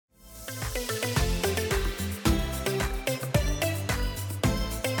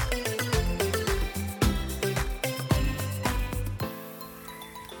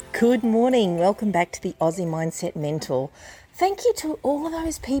Good morning. Welcome back to the Aussie Mindset Mentor. Thank you to all of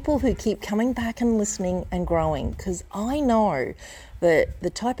those people who keep coming back and listening and growing, because I know that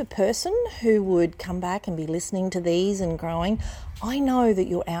the type of person who would come back and be listening to these and growing, I know that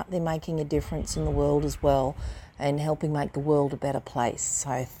you're out there making a difference in the world as well and helping make the world a better place.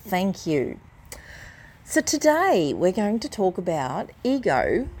 So thank you. So today we're going to talk about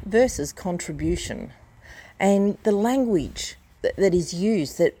ego versus contribution and the language that is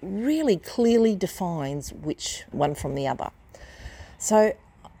used that really clearly defines which one from the other. So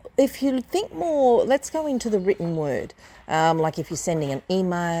if you think more, let's go into the written word, like if you're sending an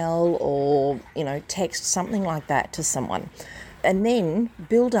email or, text, something like that to someone, and then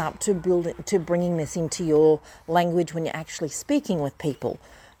build up to bringing this into your language when you're actually speaking with people.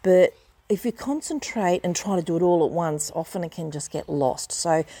 But if you concentrate and try to do it all at once, often it can just get lost.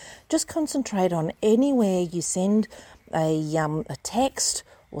 So just concentrate on anywhere you send a text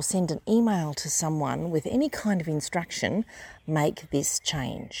or send an email to someone with any kind of instruction, make this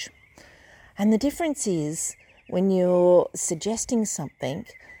change. And the difference is when you're suggesting something,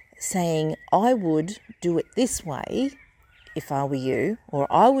 saying, I would do it this way if I were you, or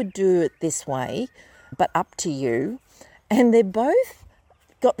I would do it this way, but up to you. And they're both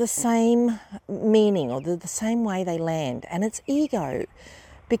got the same meaning or the same way they land, and it's ego.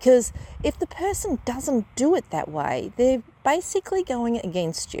 Because if the person doesn't do it that way, they're basically going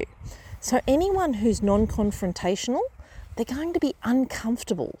against you. So anyone who's non-confrontational, they're going to be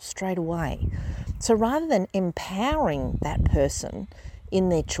uncomfortable straight away. So rather than empowering that person in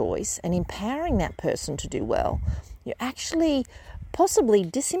their choice and empowering that person to do well, you're actually possibly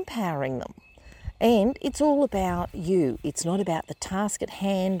disempowering them. And it's all about you. It's not about the task at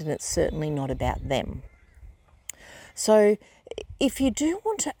hand, and it's certainly not about them. So if you do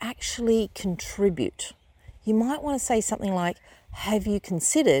want to actually contribute, you might want to say something like, have you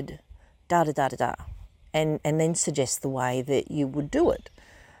considered da-da-da-da-da, and then suggest the way that you would do it.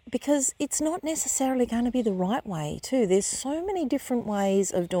 Because it's not necessarily going to be the right way too. There's so many different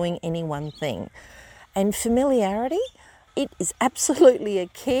ways of doing any one thing. And familiarity, it is absolutely a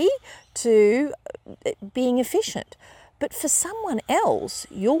key to being efficient. But for someone else,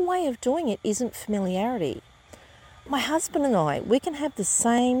 your way of doing it isn't familiarity. My husband and I, we can have the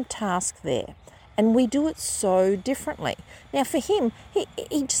same task there, and we do it so differently. Now for him, he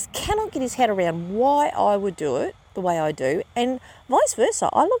just cannot get his head around why I would do it the way I do, and vice versa.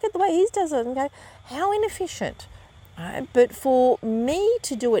 I look at the way he does it and go, how inefficient. But for me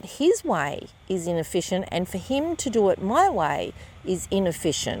to do it his way is inefficient, and for him to do it my way is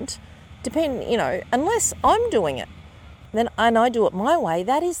inefficient. Unless I'm doing it, and I do it my way,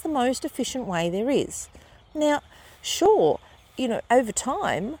 that is the most efficient way there is. Now, sure, over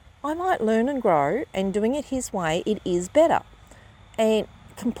time, I might learn and grow, and doing it his way, it is better. And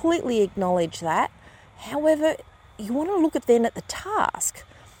completely acknowledge that. However, you want to look at the task.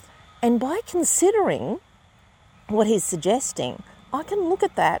 And by considering what he's suggesting, I can look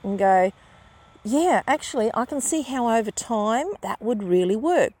at that and go, yeah, actually, I can see how over time that would really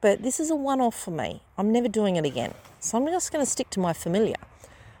work. But this is a one-off for me. I'm never doing it again. So I'm just going to stick to my familiar.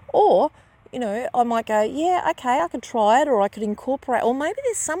 Or I might go, yeah, okay, I could try it, or I could incorporate, or maybe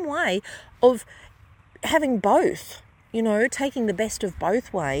there's some way of having both, taking the best of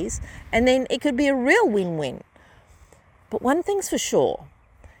both ways, and then it could be a real win-win. But one thing's for sure,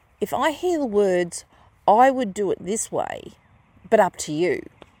 if I hear the words, I would do it this way, but up to you,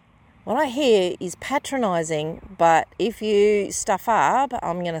 what I hear is patronising, but if you stuff up,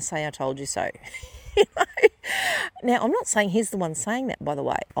 I'm going to say I told you so. Now, I'm not saying he's the one saying that, by the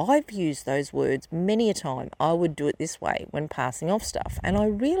way. I've used those words many a time. I would do it this way when passing off stuff. And I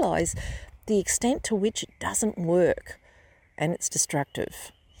realise the extent to which it doesn't work and it's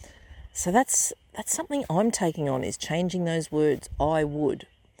destructive. So that's something I'm taking on, is changing those words, I would.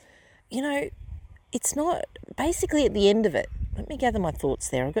 It's not, basically at the end of it, let me gather my thoughts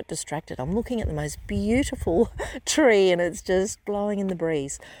there. I got distracted. I'm looking at the most beautiful tree and it's just blowing in the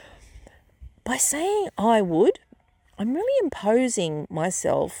breeze. By saying I would, I'm really imposing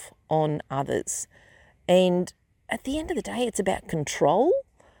myself on others. And at the end of the day, it's about control,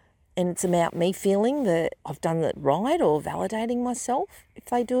 and it's about me feeling that I've done it right, or validating myself if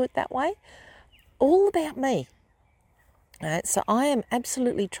they do it that way. All about me. So I am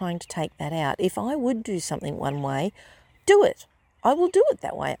absolutely trying to take that out. If I would do something one way, do it. I will do it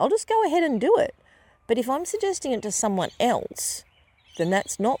that way. I'll just go ahead and do it. But if I'm suggesting it to someone else, then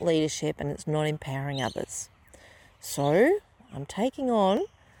that's not leadership and it's not empowering others. So I'm taking on,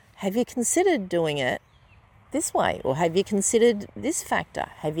 have you considered doing it this way? Or have you considered this factor?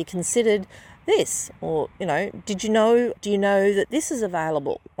 Have you considered this? Or, do you know that this is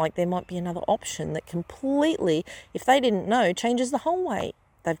available? Like, there might be another option that completely, if they didn't know, changes the whole way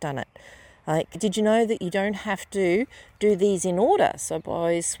they've done it. Like, did you know that you don't have to do these in order? So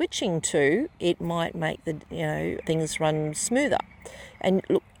by switching to, it might make things run smoother. And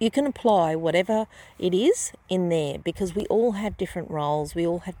look, you can apply whatever it is in there, because we all have different roles, we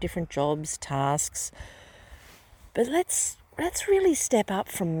all have different jobs, tasks. But let's really step up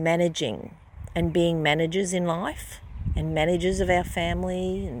from managing and being managers in life, and managers of our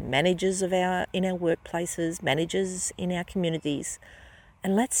family, and managers in our workplaces, managers in our communities.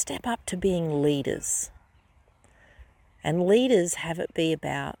 And let's step up to being leaders. And leaders have it be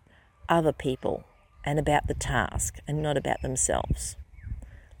about other people and about the task and not about themselves.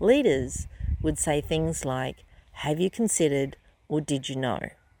 Leaders would say things like, have you considered, or did you know?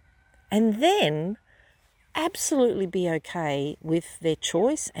 And then absolutely be okay with their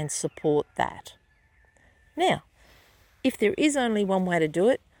choice and support that. Now, if there is only one way to do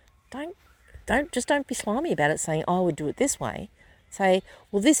it, don't be slimy about it saying, I would do it this way. Say,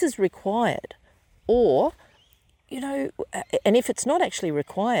 well, this is required. Or, and if it's not actually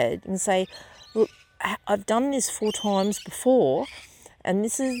required, you can say, look, I've done this 4 times before, and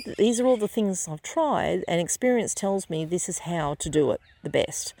these are all the things I've tried, and experience tells me this is how to do it the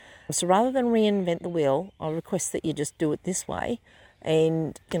best. So rather than reinvent the wheel, I request that you just do it this way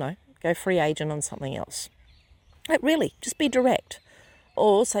and, go free agent on something else. Like, really, just be direct.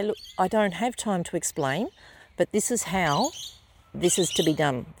 Or say, look, I don't have time to explain, but this is how this is to be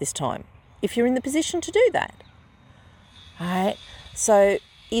done this time, if you're in the position to do that. All right? So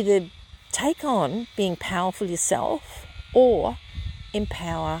either take on being powerful yourself or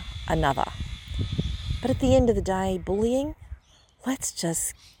empower another. But at the end of the day, bullying, let's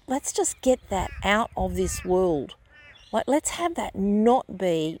just get that out of this world. Like, let's have that not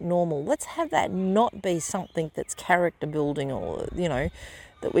be normal. Let's have that not be something that's character building, or,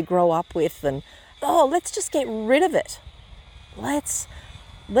 that we grow up with, and, let's just get rid of it. Let's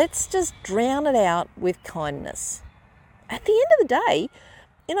just drown it out with kindness. At the end of the day,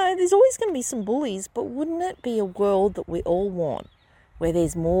 there's always going to be some bullies, but wouldn't it be a world that we all want, where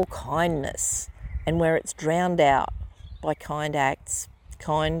there's more kindness and where it's drowned out by kind acts,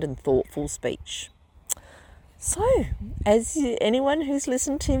 kind and thoughtful speech? So, as anyone who's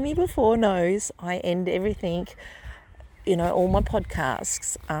listened to me before knows, I end everything, all my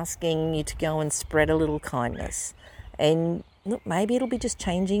podcasts, asking you to go and spread a little kindness. And look, maybe it'll be just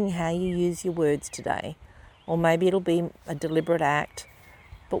changing how you use your words today, or maybe it'll be a deliberate act.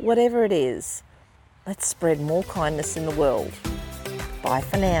 But whatever it is, let's spread more kindness in the world. Bye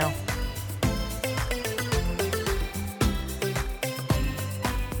for now.